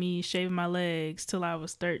not let me shave my legs till I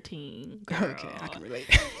was 13. Girl. Okay, I can relate.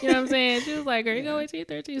 You know what I'm saying? She was like, "Are you gonna wait till you're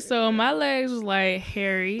 13?" So my legs was like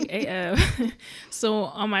hairy AF. So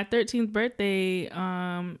on my 13th birthday,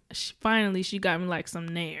 she got me like some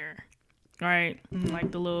Nair, right?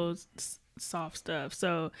 Like the little soft stuff.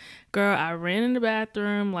 So, girl, I ran in the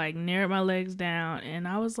bathroom, like, narrowed my legs down, and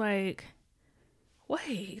I was like,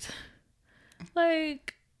 wait,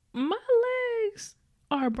 like, my legs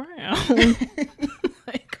are brown.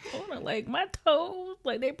 Like, hold on, like, my toes,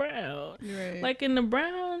 like, they brown. Right. Like, and the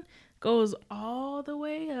brown goes all the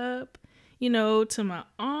way up, you know, to my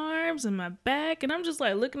arms and my back, and I'm just,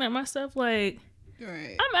 like, looking at myself like,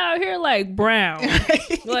 right. I'm out here like brown.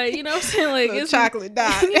 Like, you know what I'm saying? Like, it's chocolate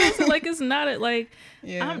dot. You know what I'm saying? Like, it's not like,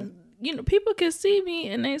 I'm, you know, people can see me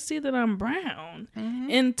and they see that I'm brown.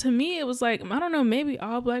 And to me, it was like, I don't know, maybe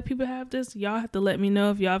all black people have this. Y'all have to let me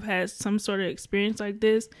know if y'all have had some sort of experience like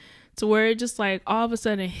this, to where it just like all of a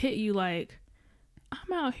sudden hit you like,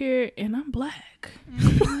 I'm out here and I'm black.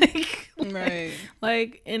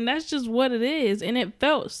 Like, and that's just what it is. And it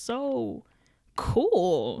felt so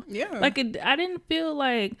cool. Like, I didn't feel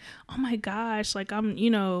like, oh my gosh, like, I'm, you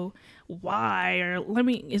know, why, or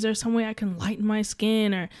is there some way I can lighten my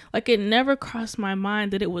skin, or like, it never crossed my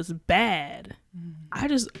mind that it was bad. I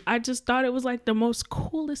just thought it was like the most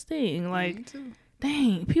coolest thing. Like,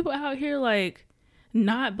 dang, people out here like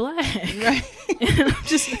not black, right? And I'm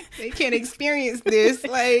just, they can't experience this,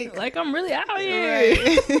 like I'm really out here,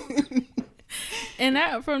 right?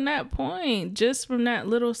 And from that point, just from that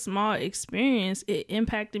little small experience, it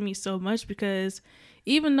impacted me so much, because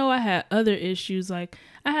even though I had other issues, like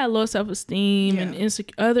I had low self-esteem and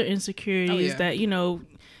other insecurities that, you know,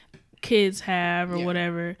 kids have or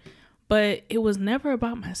whatever, but it was never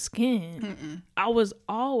about my skin. I was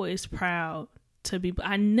always proud to be,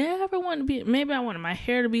 I never wanted to be, maybe I wanted my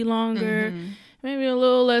hair to be longer, maybe a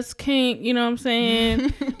little less kink, you know what I'm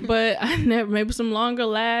saying? But I never, maybe some longer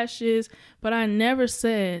lashes, but I never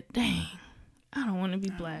said, dang, I don't want to be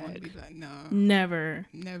black. No. Never.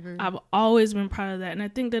 I've always been proud of that. And I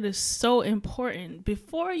think that is so important.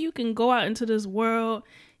 Before you can go out into this world,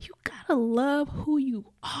 you gotta love who you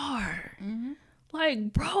are.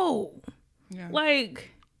 Like, bro. Like,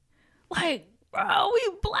 bro, we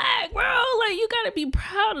black, bro. Like, you gotta be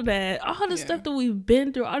proud of that. All the stuff that we've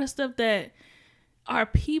been through, all the stuff that our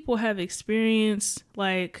people have experienced,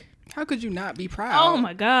 like, how could you not be proud? Oh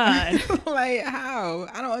my God. Like, how?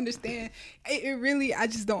 I don't understand. It really, I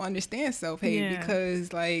just don't understand self-hate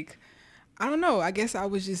because, like, I don't know. I guess I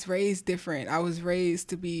was just raised different. I was raised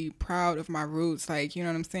to be proud of my roots. Like, you know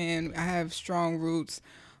what I'm saying? I have strong roots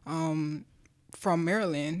from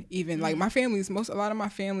Maryland. Even like my family's a lot of my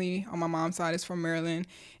family on my mom's side is from Maryland,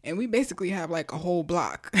 and we basically have like a whole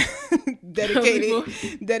block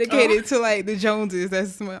dedicated to like the Joneses.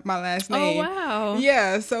 That's my last name. Oh wow.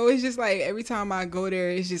 Yeah, so it's just like every time I go there,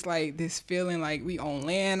 it's just like this feeling like we own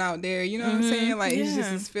land out there. You know what I'm saying? Like it's just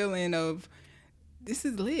this feeling of this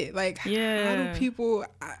is lit. Like how do people?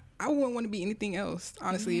 I wouldn't want to be anything else,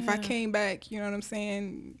 honestly. If I came back, you know what I'm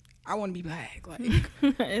saying? I want to be black, like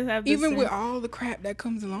even with all the crap that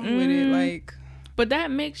comes along with it, like. But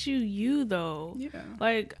that makes you though. Yeah.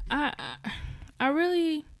 Like I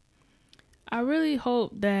really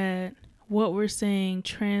hope that what we're saying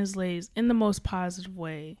translates in the most positive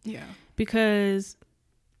way. Yeah. Because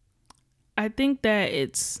I think that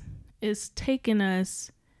it's taken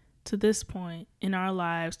us to this point in our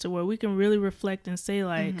lives to where we can really reflect and say,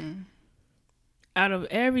 like, out of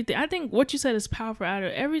everything, I think what you said is powerful. Out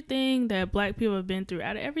of everything that Black people have been through,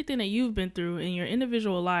 out of everything that you've been through in your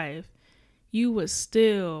individual life, you would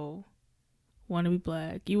still want to be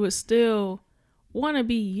Black. You would still want to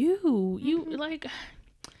be you. You like,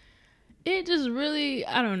 it just really,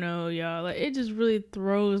 I don't know, y'all. Like, it just really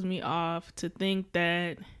throws me off to think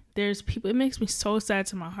that there's people. It makes me so sad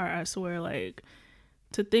to my heart. I swear, like,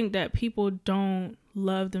 to think that people don't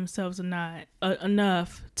love themselves or not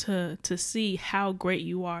enough to see how great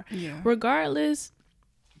you are. Yeah. Regardless,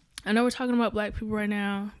 I know we're talking about Black people right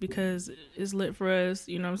now because it's lit for us,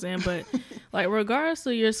 you know what I'm saying? But like, regardless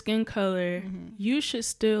of your skin color, you should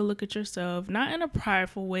still look at yourself, not in a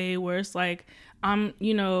prideful way where it's like, I'm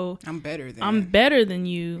better than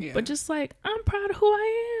you, but just like, I'm proud of who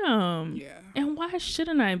I am. Yeah. And why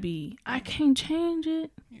shouldn't I be? I can't change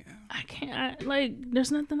it. Yeah. I can't,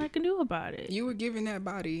 there's nothing I can do about it. You were given that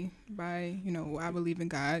body by, I believe in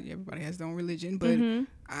God. Everybody has their own religion, but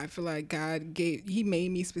I feel like God he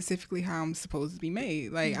made me specifically how I'm supposed to be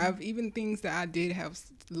made. Like, even things that I did have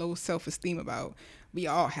low self-esteem about, we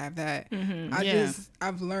all have that.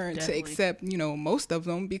 I've learned to accept, most of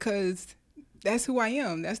them because that's who I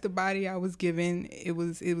am. That's the body I was given. It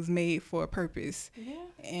was made for a purpose. Yeah.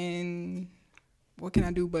 And what can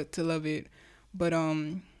I do but to love it? But,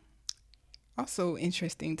 also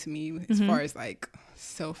interesting to me as far as like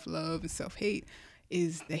self-love and self-hate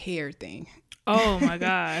is the hair thing. Oh my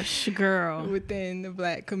gosh, girl. Within the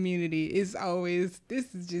Black community, it's always,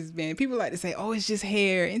 this is just been, people like to say, oh, it's just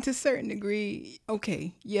hair. And to a certain degree,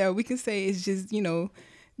 okay, yeah, we can say it's just,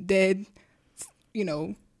 dead,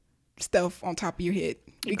 stuff on top of your head.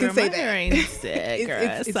 We can say that. Hair ain't dead, girl.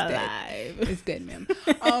 It's alive. Dead. It's dead, ma'am.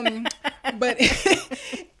 But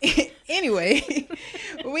anyway,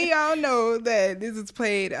 we all know that this has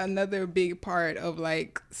played another big part of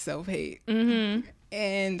like self-hate. And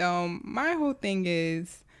my whole thing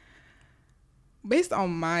is, based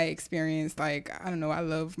on my experience, like, I don't know, I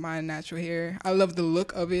love my natural hair. I love the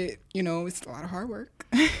look of it. It's a lot of hard work.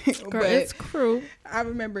 Girl, it's cruel. I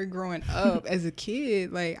remember growing up as a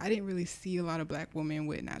kid, like, I didn't really see a lot of Black women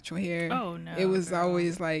with natural hair. Oh, no. It was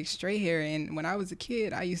always, like, straight hair. And when I was a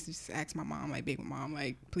kid, I used to just ask my mom, like, big mom,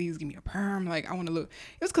 like, please give me a perm. Like, I want to look.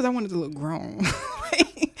 It was because I wanted to look grown.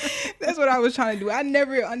 That's what I was trying to do. I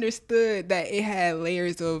never understood that it had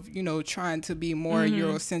layers of, trying to be more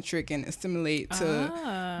Eurocentric and assimilate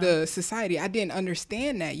to the society. I didn't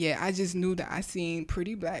understand that yet. I just knew that I seen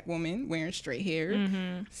pretty Black women wearing straight hair.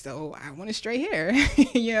 So I wanted straight hair.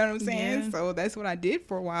 You know what I'm saying? Yeah. So that's what I did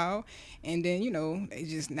for a while. And then, it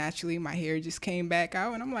just naturally, my hair just came back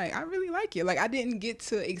out. And I'm like, I really like it. Like, I didn't get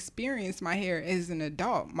to experience my hair as an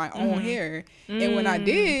adult, my own hair. And when I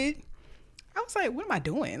did, I was like, what am I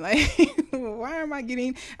doing? Like, why am I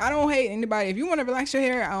getting... I don't hate anybody. If you want to relax your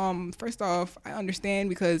hair, first off, I understand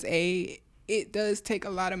because, it does take a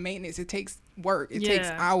lot of maintenance. It takes work. It takes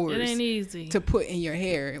hours. It ain't easy to put in your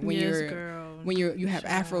hair when you have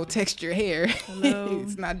Afro texture hair.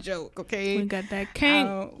 It's not a joke, okay? We got that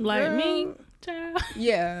kink like me. Child.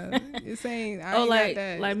 Yeah, it's saying I ain't got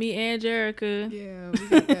that. Like me and Jerica. Yeah, we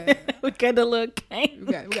got that. We got the little kink.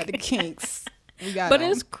 We got the kinks. We got, but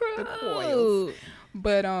it's cruel. The coils.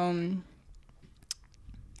 But I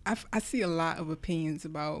see a lot of opinions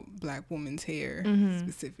about Black women's hair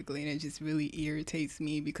specifically, and it just really irritates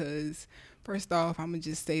me because, first off, I'm gonna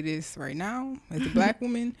just say this right now: as a Black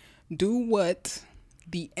woman, do what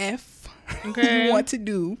the F you want to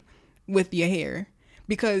do with your hair.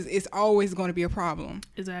 because it's always going to be a problem.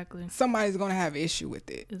 Exactly. Somebody's going to have an issue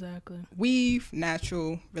with it. Exactly. Weave,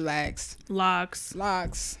 natural, relax. Locks.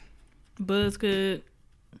 Buzz cut.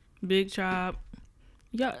 Big chop.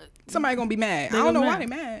 Yeah. Somebody going to be mad. I don't know why they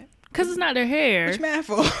mad. Because it's not their hair. What you mad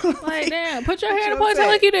for? Like, damn, put your hair in a ponytail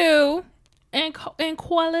like you do. And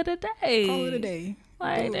call it a day. Call it a day.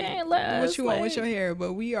 Like, dang, what you want with your hair?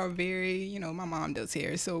 But we are very, my mom does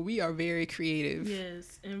hair, so we are very creative.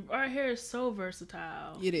 Yes, and our hair is so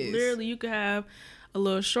versatile. It is. Literally, you could have a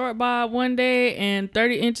little short bob one day and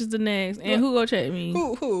 30 inches the next. And who go check me?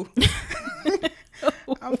 Who?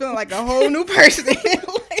 I'm feeling like a whole new person.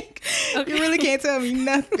 Like, okay. You really can't tell me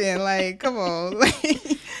nothing. Like, come on.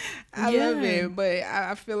 Like, I love it, but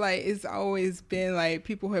I feel like it's always been like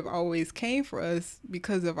people have always came for us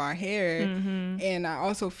because of our hair, and I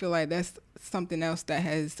also feel like that's something else that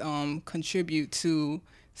has contribute to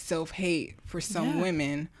self-hate for some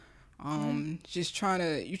women. Just trying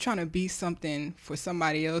to be something for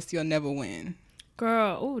somebody else, you'll never win.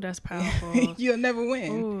 Girl, oh, that's powerful. You'll never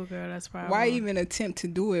win. Oh, girl, that's powerful. Why even attempt to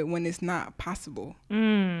do it when it's not possible?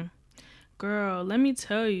 Girl, let me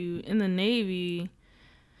tell you, in the Navy,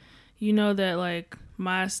 you know that like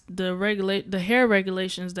the hair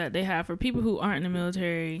regulations that they have for people who aren't in the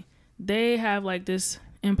military, they have like this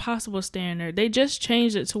impossible standard. They just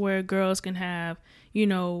changed it to where girls can have,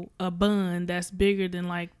 a bun that's bigger than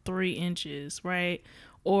like 3 inches, right?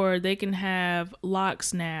 Or they can have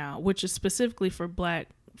locks now, which is specifically for black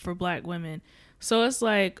women. So it's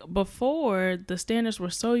like before the standards were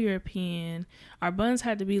so European, our buns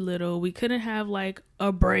had to be little. We couldn't have like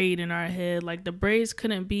a braid in our head. Like the braids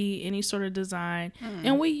couldn't be any sort of design.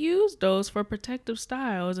 And we used those for protective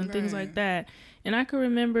styles and things like that. And I can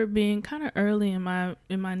remember being kind of early in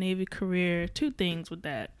my Navy career, 2 things with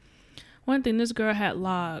that. One thing, this girl had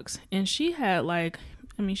locks, and she had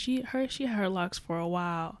she had her locks for a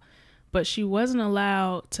while. But she wasn't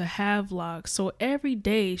allowed to have locks. So every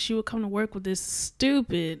day she would come to work with this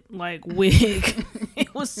stupid like wig.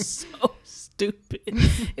 It was so stupid.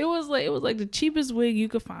 It was like the cheapest wig you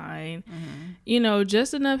could find.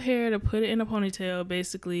 Just enough hair to put it in a ponytail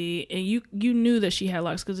basically. And you knew that she had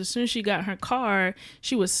locks because as soon as she got in her car,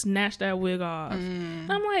 she would snatch that wig off.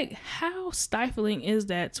 And I'm like, how stifling is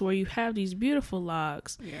that to where you have these beautiful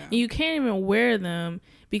locks and you can't even wear them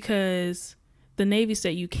because the Navy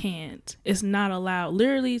said you can't. It's not allowed.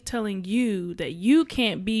 Literally telling you that you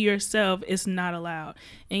can't be yourself is not allowed.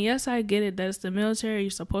 And yes, I get it. That's the military.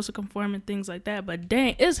 You're supposed to conform and things like that. But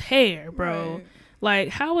dang, it's hair, bro. Right. Like,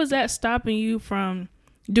 how is that stopping you from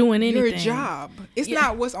doing anything? Your job. It's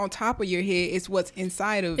not what's on top of your head. It's what's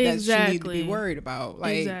inside of that you need to be worried about.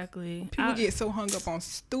 Like, exactly. People get so hung up on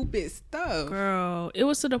stupid stuff. Girl, it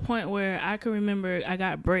was to the point where I can remember I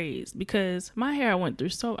got braids because my hair I went through.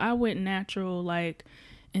 So I went natural like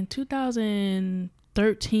in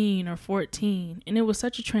 2013 or 14. And it was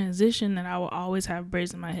such a transition that I would always have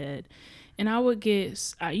braids in my head. And I would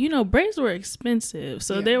get, braids were expensive.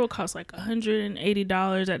 So they would cost like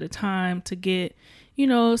 $180 at the time to get,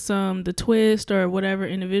 the twist or whatever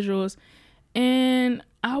individuals. And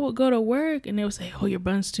I would go to work and they would say, oh, your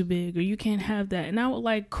bun's too big or you can't have that. And I would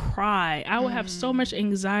like cry. I would have so much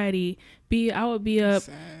anxiety. I would be up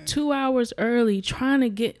 2 hours early trying to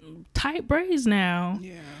get tight braids now.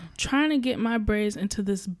 Yeah. Trying to get my braids into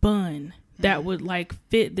this bun that would like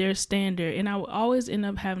fit their standard. And I would always end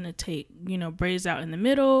up having to take, braids out in the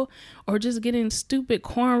middle or just getting stupid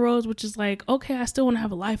cornrows, which is like, okay, I still want to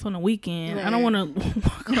have a life on the weekend. Right. I don't want to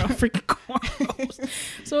walk around freaking cornrows.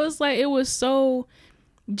 So it's like, it was so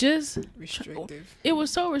just restrictive. It was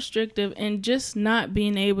so restrictive and just not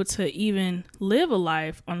being able to even live a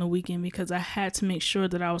life on the weekend because I had to make sure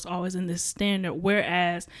that I was always in this standard.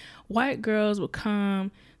 Whereas white girls would come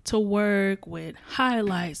to work with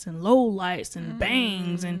highlights and lowlights and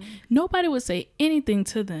bangs and nobody would say anything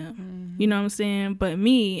to them. You know what I'm saying? But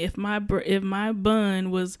me, if my bun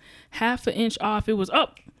was half an inch off, it was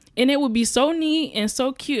up and it would be so neat and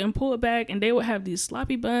so cute and pull it back and they would have these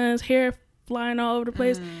sloppy buns, hair flying all over the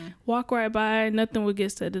place, walk right by, nothing would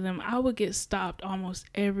get said to them. I would get stopped almost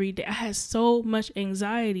every day. I had so much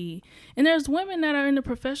anxiety. And there's women that are in the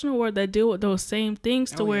professional world that deal with those same things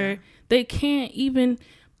to where they can't even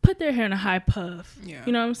put their hair in a high puff. Yeah.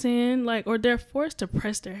 You know what I'm saying? Like, or they're forced to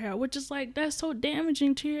press their hair, which is like, that's so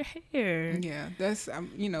damaging to your hair. Yeah, that's,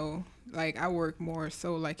 Like I work more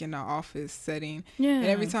so like in the office setting. Yeah. And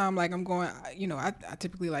every time like I'm going, you know, I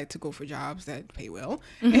typically like to go for jobs that pay well.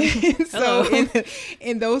 Mm-hmm. And so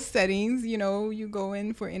in those settings, you know, you go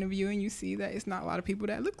in for an interview and you see that it's not a lot of people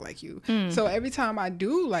that look like you. So every time I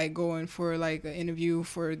do like go in for like an interview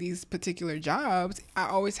for these particular jobs, I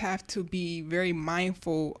always have to be very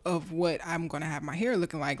mindful of what I'm going to have my hair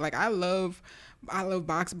looking like. Like I love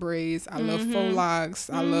box braids. I love faux locks.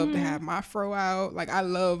 I love to have my fro out. Like I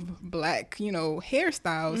love black, you know,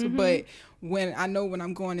 hairstyles. But when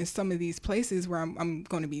I'm going in some of these places where I'm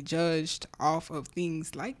going to be judged off of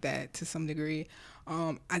things like that to some degree,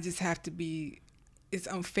 I just have to be. It's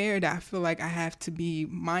unfair that I feel like I have to be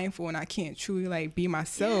mindful and I can't truly like be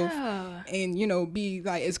myself and, you know, be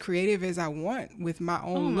like as creative as I want with my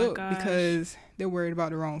own look because they're worried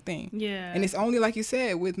about the wrong thing. Yeah. And it's only like you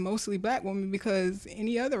said with mostly black women because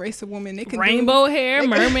any other race of woman, they can rainbow hair,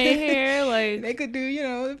 mermaid hair, like they could do, you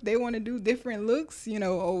know, if they want to do different looks, you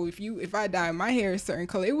know, if I dye my hair a certain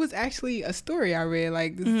color. It was actually a story I read,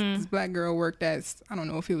 like this black girl worked at, I don't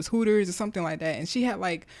know if it was Hooters or something like that, and she had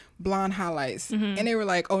like blonde highlights and they were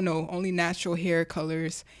like, oh no, only natural hair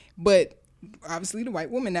colors. But obviously the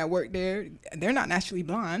white women that work there, they're not naturally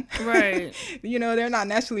blonde, right? You know, they're not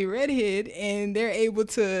naturally redhead, and they're able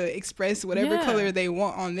to express whatever color they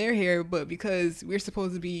want on their hair. But because we're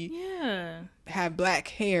supposed to be have black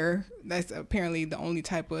hair, that's apparently the only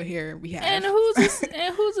type of hair we have. And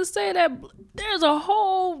who's to say that there's a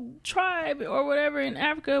whole tribe or whatever in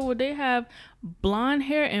Africa where they have blonde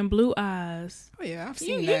hair and blue eyes? Oh yeah, I've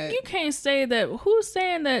seen that. You can't say that. Who's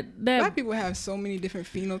saying that black people have so many different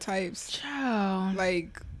phenotypes? Child,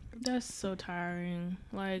 like that's so tiring.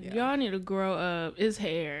 Like y'all need to grow up. It's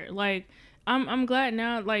hair. Like I'm glad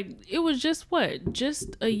now. Like it was just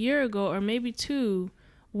a year ago or maybe 2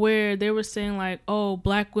 where they were saying like, oh,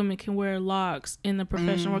 black women can wear locks in the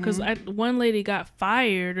professional world, because one lady got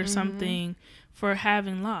fired or something for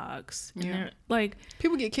having locks. And like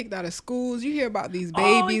people get kicked out of schools. You hear about these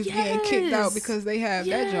babies getting kicked out because they have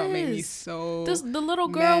that jump. Made me so the little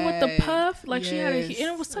girl mad. with the puff, like she had and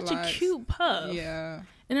it was such a cute puff. Yeah.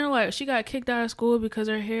 And they're like, she got kicked out of school because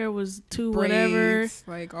her hair was too braids, whatever.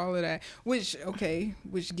 Like all of that. Which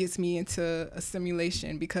gets me into a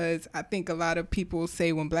simulation, because I think a lot of people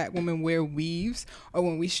say when black women wear weaves or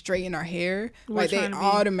when we straighten our hair, like they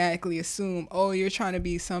automatically assume, oh, you're trying to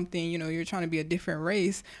be something, you know, you're trying to be a different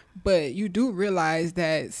race. But you do realize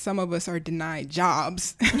that some of us are denied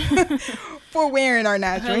jobs for wearing our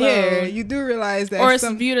natural hair. You do realize that. Or it's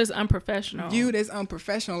viewed as unprofessional.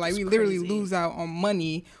 Like it's we literally lose out on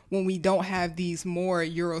money when we don't have these more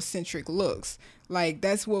Eurocentric looks. Like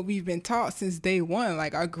that's what we've been taught since day one.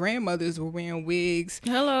 Like our grandmothers were wearing wigs.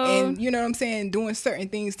 And you know what I'm saying? Doing certain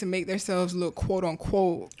things to make themselves look quote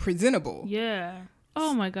unquote presentable. Yeah.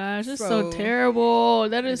 Oh my gosh, it's so terrible.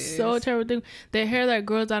 That is so terrible. The hair that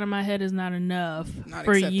grows out of my head is not enough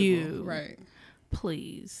for acceptable. You. Right.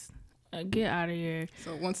 Please. Get out of here.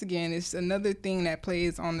 So once again, it's another thing that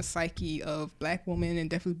plays on the psyche of black women and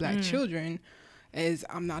definitely black children is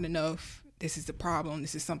I'm not enough. This is the problem.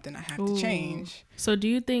 This is something I have to change. So do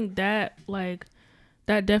you think that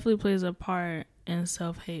that definitely plays a part in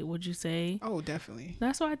self-hate, would you say? Oh, definitely.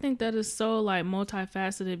 That's why I think that is so like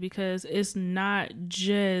multifaceted, because it's not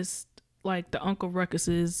just like the Uncle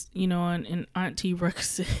Ruckuses, you know, and Auntie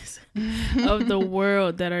Ruckuses of the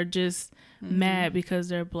world that are just mad because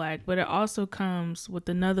they're black, but it also comes with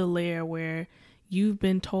another layer where you've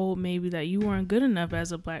been told maybe that you weren't good enough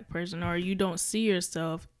as a black person, or you don't see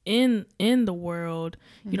yourself in the world.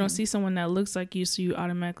 You don't see someone that looks like you, so you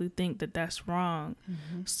automatically think that that's wrong.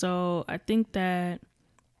 So I think that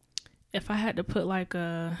if I had to put like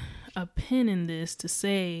a pin in this to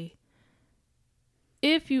say,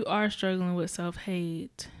 if you are struggling with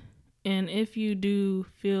self-hate, and if you do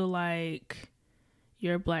feel like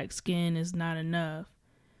your black skin is not enough,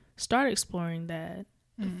 start exploring that.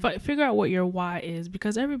 Figure out what your why is,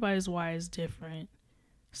 because everybody's why is different.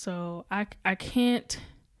 So I can't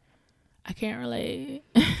relate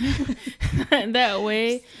that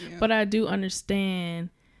way, but I do understand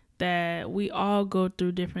that we all go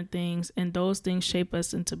through different things, and those things shape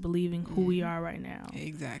us into believing who we are right now.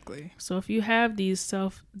 Exactly. So if you have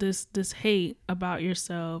this hate about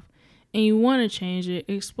yourself and you want to change it,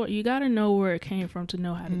 explore. You got to know where it came from to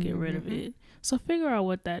know how to get rid of it. So figure out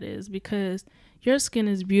what that is, because your skin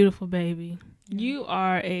is beautiful, baby. You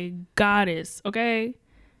are a goddess, okay?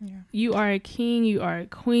 Yeah. You are a king, you are a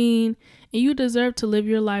queen, and you deserve to live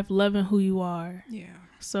your life loving who you are. Yeah.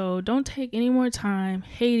 So don't take any more time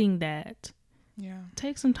hating that. Yeah.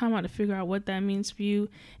 Take some time out to figure out what that means for you,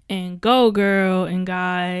 and go, girl and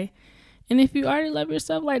guy, And if you already love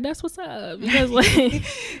yourself, like, that's what's up. Because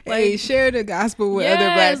hey, share the gospel with other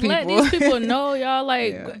black people. Let these people know, y'all,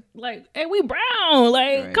 like, hey, we brown.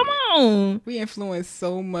 Like, right. Come on. We influence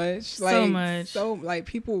so much. Like, so like,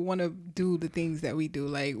 people want to do the things that we do.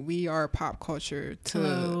 Like, we are pop culture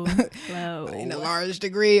to in a large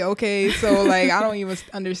degree. Okay, so like, I don't even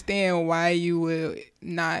understand why you would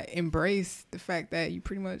not embrace the fact that you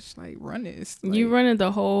pretty much like run this. Like, you running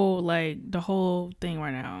the whole thing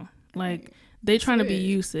right now. Like, they trying to be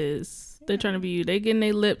uses. They trying to be you. They getting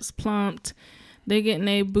their lips plumped. They getting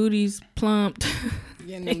their booties plumped.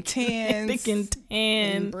 Getting them tans. They getting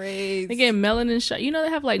tan. Braids. They getting melanin shots. You know, they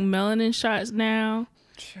have like melanin shots now.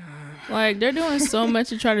 Like, they're doing so much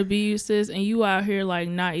to try to be you, sis, and you out here like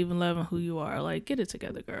not even loving who you are. Like, get it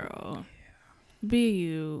together, girl. Be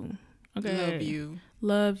you. Okay.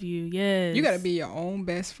 Love you. Yes. You gotta be your own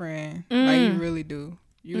best friend. Like, you really do.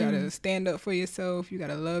 You gotta stand up for yourself. You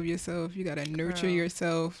gotta love yourself. You gotta nurture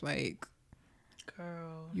yourself. Like,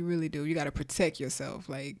 girl, you really do. You gotta protect yourself.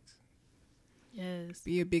 Like, yes,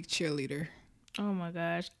 be a big cheerleader. Oh my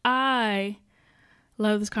gosh, I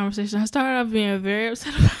love this conversation. I started off being very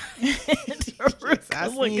upset about it. I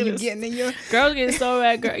seen you getting in your girls getting so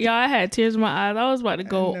bad. Girl, y'all, I had tears in my eyes. I was about to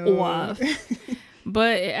go off.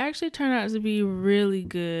 But it actually turned out to be really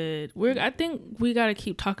good. I think we got to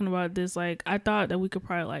keep talking about this. Like, I thought that we could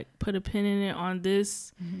probably like put a pin in it on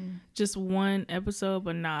this just one episode,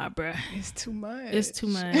 but nah, bruh. It's too much. It's too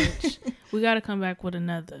much. We got to come back with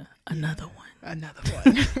another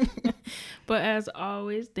one. But as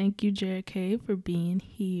always, thank you, Jared K, for being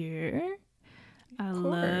here. I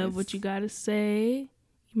love what you got to say.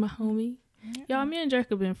 You my homie. Yeah. Y'all, me and Jared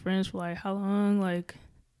have been friends for like how long? Like,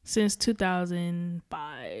 since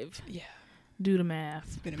 2005. Yeah. Do the math.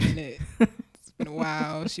 It's been a minute. It's been a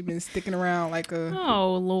while. She's been sticking around like a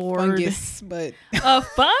fungus, but a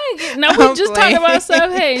fungus. No, we just talking about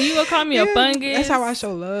stuff. Hey, you gonna call me a fungus? That's how I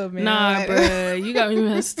show love, man. Nah, bruh, you got me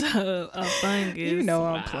messed up. A fungus. You know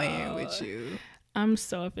I'm playing with you. I'm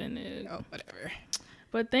so offended. Oh, whatever.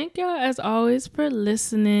 But thank y'all as always for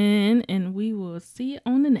listening, and we will see you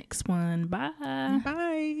on the next one. Bye.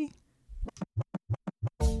 Bye.